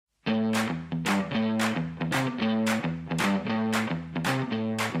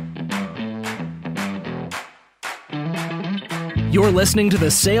You're listening to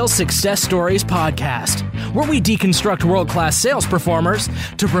the Sales Success Stories podcast, where we deconstruct world-class sales performers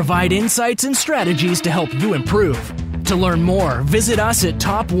to provide insights and strategies to help you improve. To learn more, visit us at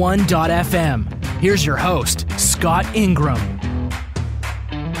top1.fm. Here's your host, Scott Ingram.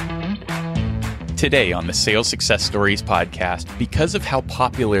 Today on the Sales Success Stories podcast, because of how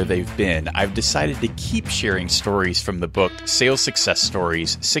popular they've been, I've decided to keep sharing stories from the book Sales Success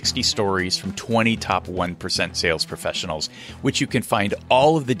Stories, 60 Stories from 20 Top 1% Sales Professionals, which you can find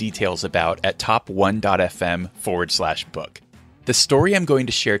all of the details about at top1.fm/book. The story I'm going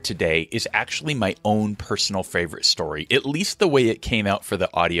to share today is actually my own personal favorite story, at least the way it came out for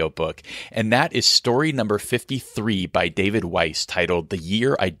the audiobook, and that is story number 53 by David Weiss, titled The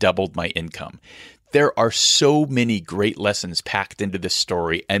Year I Doubled My Income. There are so many great lessons packed into this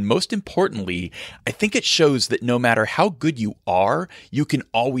story, and most importantly, I think it shows that no matter how good you are, you can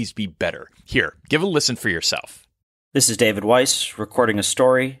always be better. Here, give a listen for yourself. This is David Weiss recording a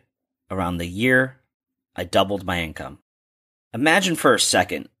story around the year I doubled my income. Imagine for a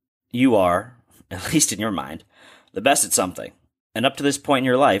second you are, at least in your mind, the best at something, and up to this point in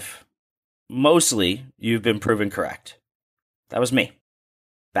your life, mostly you've been proven correct. That was me,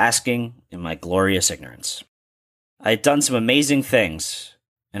 basking in my glorious ignorance. I had done some amazing things,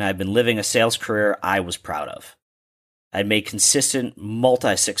 and I'd been living a sales career I was proud of. I'd made consistent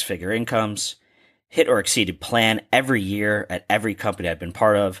multi-six-figure incomes, hit or exceeded plan every year at every company I'd been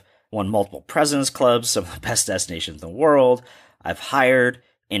part of, won multiple President's Clubs, some of the best destinations in the world. I've hired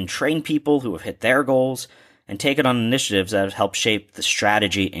and trained people who have hit their goals and taken on initiatives that have helped shape the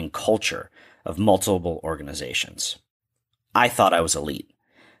strategy and culture of multiple organizations. I thought I was elite.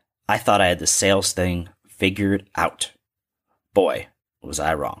 I thought I had the sales thing figured out. Boy, was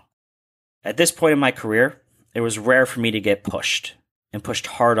I wrong. At this point in my career, it was rare for me to get pushed, and pushed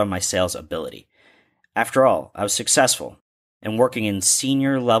hard on my sales ability. After all, I was successful and working in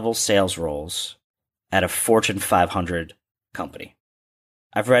senior level sales roles at a Fortune 500 company.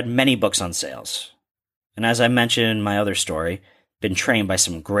 I've read many books on sales, and as I mentioned in my other story, been trained by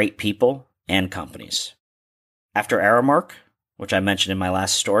some great people and companies. After Aramark, which I mentioned in my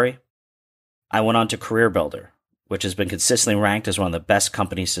last story, I went on to Career Builder, which has been consistently ranked as one of the best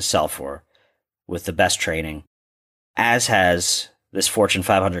companies to sell for, with the best training, as has this Fortune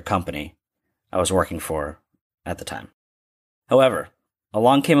 500 company I was working for at the time. However,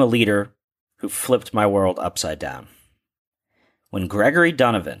 along came a leader who flipped my world upside down. When Gregory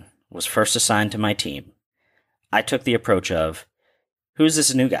Donovan was first assigned to my team, I took the approach of, who's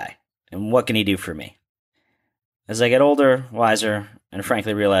this new guy, and what can he do for me? As I get older, wiser, and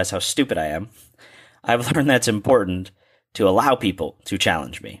frankly realize how stupid I am, I've learned that it's important to allow people to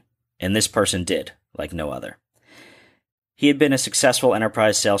challenge me, and this person did, like no other. He had been a successful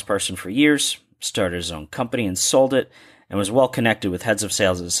enterprise salesperson for years, started his own company and sold it, and was well connected with heads of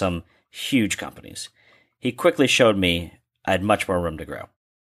sales at some huge companies. He quickly showed me I had much more room to grow.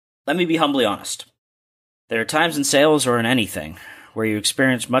 Let me be humbly honest. There are times in sales or in anything where you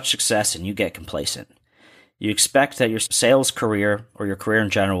experience much success and you get complacent. You expect that your sales career or your career in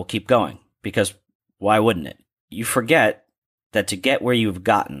general will keep going, because why wouldn't it? You forget that to get where you've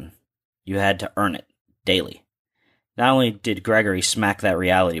gotten, you had to earn it daily. Not only did Gregory smack that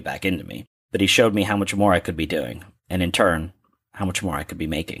reality back into me, but he showed me how much more I could be doing, and in turn, how much more I could be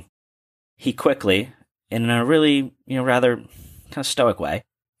making. He quickly, in a really, rather kind of stoic way,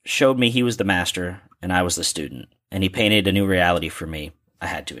 showed me he was the master and I was the student, and he painted a new reality for me I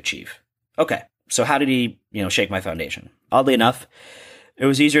had to achieve. Okay, so how did he, shake my foundation? Oddly enough, it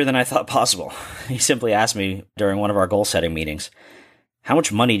was easier than I thought possible. He simply asked me during one of our goal-setting meetings, how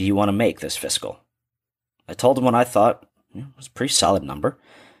much money do you want to make this fiscal? I told him what I thought was a pretty solid number,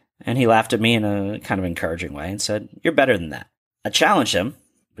 and he laughed at me in a kind of encouraging way and said, you're better than that. I challenged him,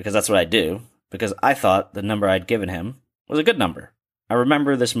 because that's what I do, because I thought the number I'd given him was a good number. I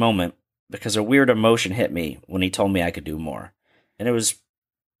remember this moment because a weird emotion hit me when he told me I could do more. And it was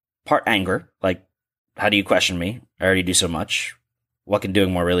part anger, like, how do you question me? I already do so much. What can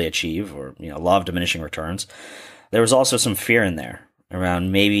doing more really achieve? Or, law of diminishing returns. There was also some fear in there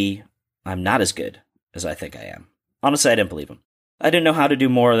around maybe I'm not as good as I think I am. Honestly, I didn't believe him. I didn't know how to do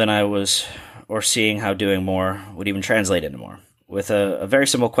more than I was, or seeing how doing more would even translate into more. With a very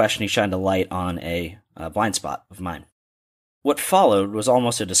simple question, he shined a light on a blind spot of mine. What followed was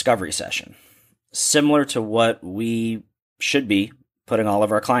almost a discovery session, similar to what we should be putting all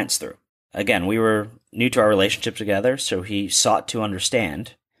of our clients through. Again, we were new to our relationship together, so he sought to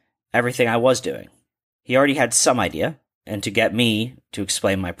understand everything I was doing. He already had some idea, and to get me to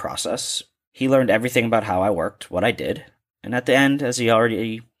explain my process, he learned everything about how I worked, what I did, and at the end, as he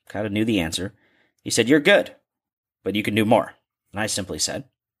already kind of knew the answer, he said, "You're good, but you can do more." And I simply said,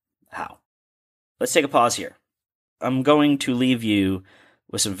 how? Let's take a pause here. I'm going to leave you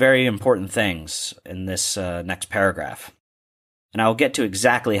with some very important things in this next paragraph. And I'll get to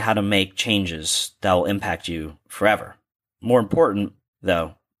exactly how to make changes that will impact you forever. More important,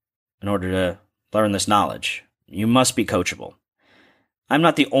 though, in order to learn this knowledge, you must be coachable. I'm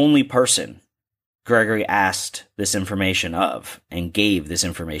not the only person Gregory asked this information of and gave this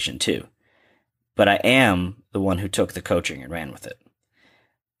information to, but I am the one who took the coaching and ran with it.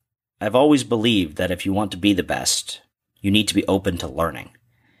 I've always believed that if you want to be the best, you need to be open to learning.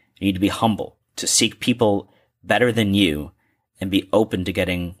 You need to be humble, to seek people better than you, and be open to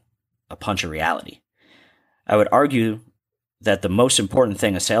getting a punch of reality. I would argue that the most important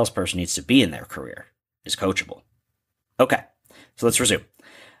thing a salesperson needs to be in their career is coachable. Okay, so let's resume.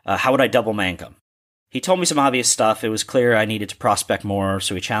 How would I double my income? He told me some obvious stuff. It was clear I needed to prospect more,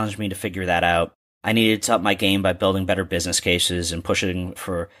 so he challenged me to figure that out. I needed to up my game by building better business cases and pushing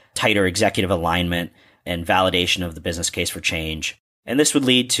for tighter executive alignment and validation of the business case for change. And this would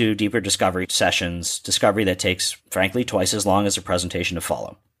lead to deeper discovery sessions, discovery that takes, frankly, twice as long as the presentation to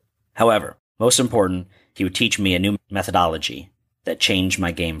follow. However, most important, he would teach me a new methodology that changed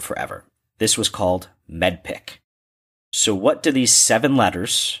my game forever. This was called MEDPIC. So what do these 7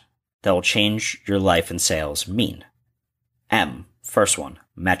 letters that will change your life in sales mean? M, first one,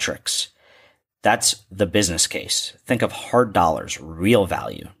 metrics. That's the business case. Think of hard dollars, real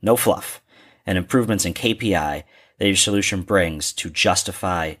value, no fluff, and improvements in KPI that your solution brings to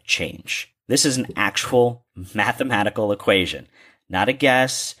justify change. This is an actual mathematical equation, not a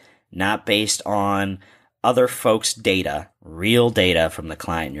guess, not based on other folks' data, real data from the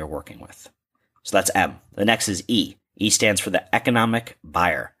client you're working with. So that's M. The next is E. E stands for the economic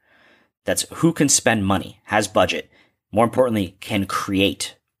buyer. That's who can spend money, has budget, more importantly, can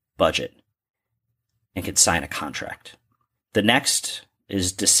create budget, and can sign a contract. The next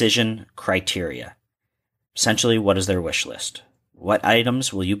is decision criteria. Essentially, what is their wish list? What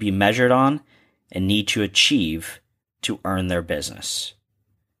items will you be measured on and need to achieve to earn their business?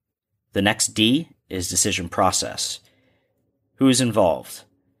 The next D is decision process. Who is involved?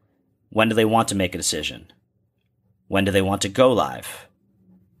 When do they want to make a decision? When do they want to go live?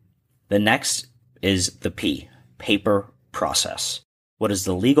 The next is the P, paper process. What is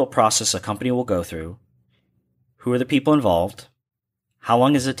the legal process a company will go through? Who are the people involved? How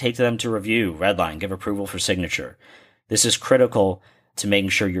long does it take them to review, redline, give approval for signature? This is critical to making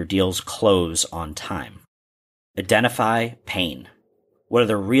sure your deals close on time. Identify pain. What are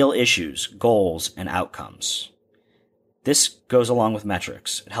the real issues, goals, and outcomes? This goes along with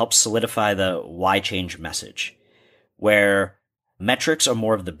metrics. It helps solidify the why change message, where metrics are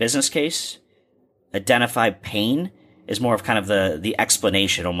more of the business case. Identify pain is more of kind of the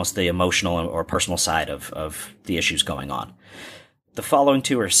explanation, almost the emotional or personal side of the issues going on. The following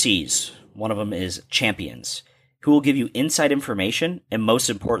 2 are C's. One of them is champions, who will give you inside information and, most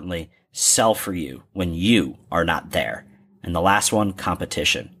importantly, sell for you when you are not there. And the last one,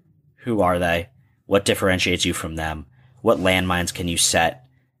 competition. Who are they? What differentiates you from them? What landmines can you set?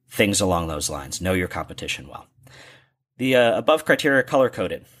 Things along those lines. Know your competition well. The above criteria are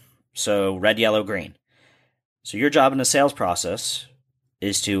color-coded, so red, yellow, green. So your job in the sales process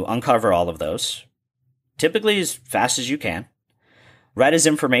is to uncover all of those, typically as fast as you can. Red is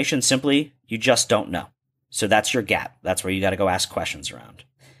information, simply you just don't know. So that's your gap. That's where you got to go ask questions around.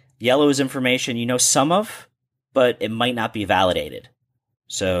 Yellow is information you know some of, but it might not be validated.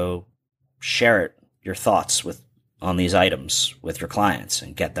 So share your thoughts on these items with your clients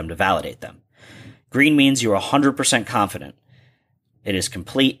and get them to validate them. Green means you're 100% confident. It is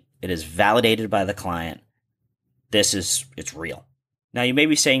complete. It is validated by the client. It's real. Now you may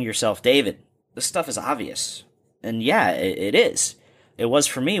be saying to yourself, David, this stuff is obvious. And yeah, it is. It was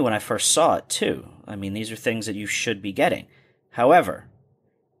for me when I first saw it too. I mean, these are things that you should be getting. However,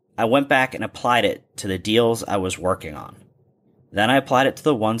 I went back and applied it to the deals I was working on. Then I applied it to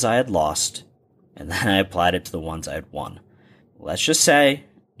the ones I had lost. And then I applied it to the ones I had won. Let's just say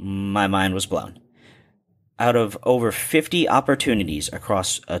my mind was blown. Out of over 50 opportunities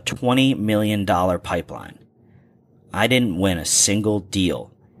across a $20 million pipeline, I didn't win a single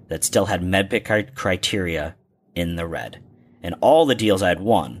deal that still had MEDPIC criteria in the red. And all the deals I had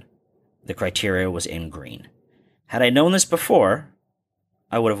won, the criteria was in green. Had I known this before,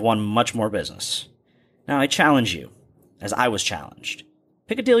 I would have won much more business. Now I challenge you, as I was challenged.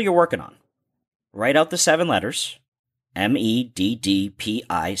 Pick a deal you're working on. Write out the 7 letters, MEDDPICC,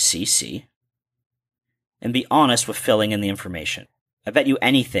 and be honest with filling in the information. I bet you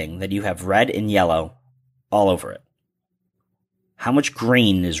anything that you have red and yellow all over it. How much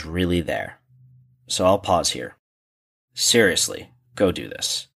green is really there? So I'll pause here. Seriously, go do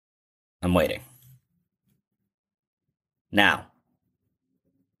this. I'm waiting. Now,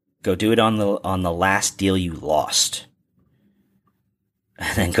 go do it on the last deal you lost.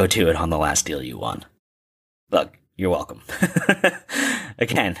 And then go do it on the last deal you won. Look, you're welcome.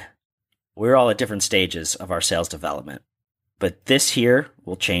 Again, we're all at different stages of our sales development, but this here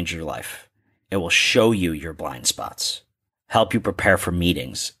will change your life. It will show you your blind spots, help you prepare for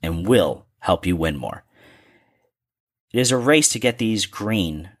meetings, and will help you win more. It is a race to get these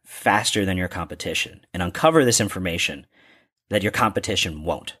green faster than your competition and uncover this information that your competition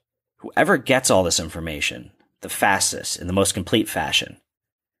won't. Whoever gets all this information the fastest in the most complete fashion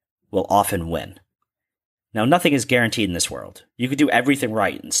will often win. Now, nothing is guaranteed in this world. You could do everything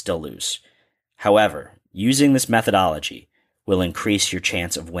right and still lose. However, using this methodology will increase your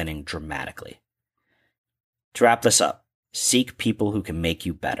chance of winning dramatically. To wrap this up, seek people who can make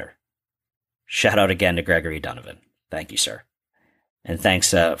you better. Shout out again to Gregory Donovan. Thank you, sir. And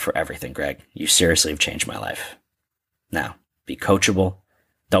thanks for everything, Greg. You seriously have changed my life. Now, be coachable.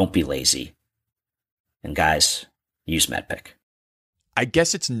 Don't be lazy. And guys, use MedPick. I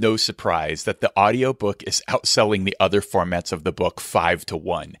guess it's no surprise that the audiobook is outselling the other formats of the book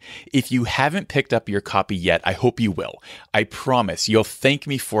 5-1. If you haven't picked up your copy yet, I hope you will. I promise you'll thank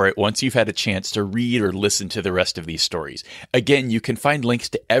me for it once you've had a chance to read or listen to the rest of these stories. Again, you can find links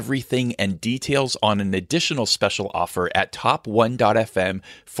to everything and details on an additional special offer at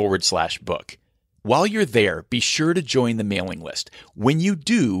top1.fm/book. While you're there, be sure to join the mailing list. When you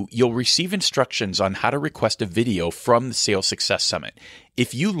do, you'll receive instructions on how to request a video from the Sales Success Summit.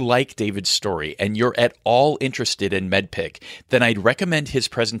 If you like David's story and you're at all interested in MedPick, then I'd recommend his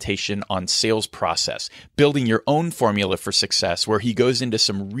presentation on sales process, building your own formula for success, where he goes into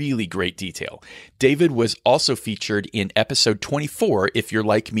some really great detail. David was also featured in episode 24 if you're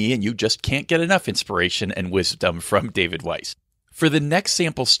like me and you just can't get enough inspiration and wisdom from David Weiss. For the next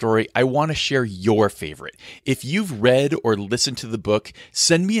sample story, I want to share your favorite. If you've read or listened to the book,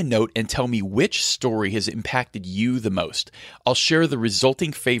 send me a note and tell me which story has impacted you the most. I'll share the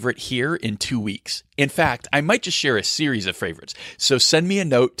resulting favorite here in 2 weeks. In fact, I might just share a series of favorites. So send me a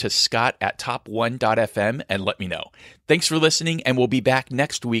note to scott@top1.fm and let me know. Thanks for listening, and we'll be back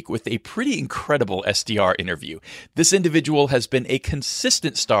next week with a pretty incredible SDR interview. This individual has been a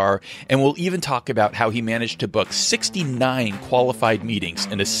consistent star, and we'll even talk about how he managed to book 69 qualified meetings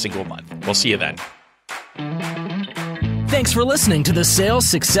in a single month. We'll see you then. Thanks for listening to the Sales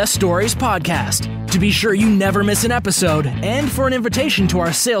Success Stories podcast. To be sure you never miss an episode, and for an invitation to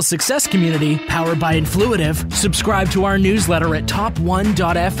our sales success community powered by Influitive, subscribe to our newsletter at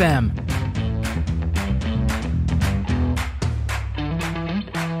top1.fm.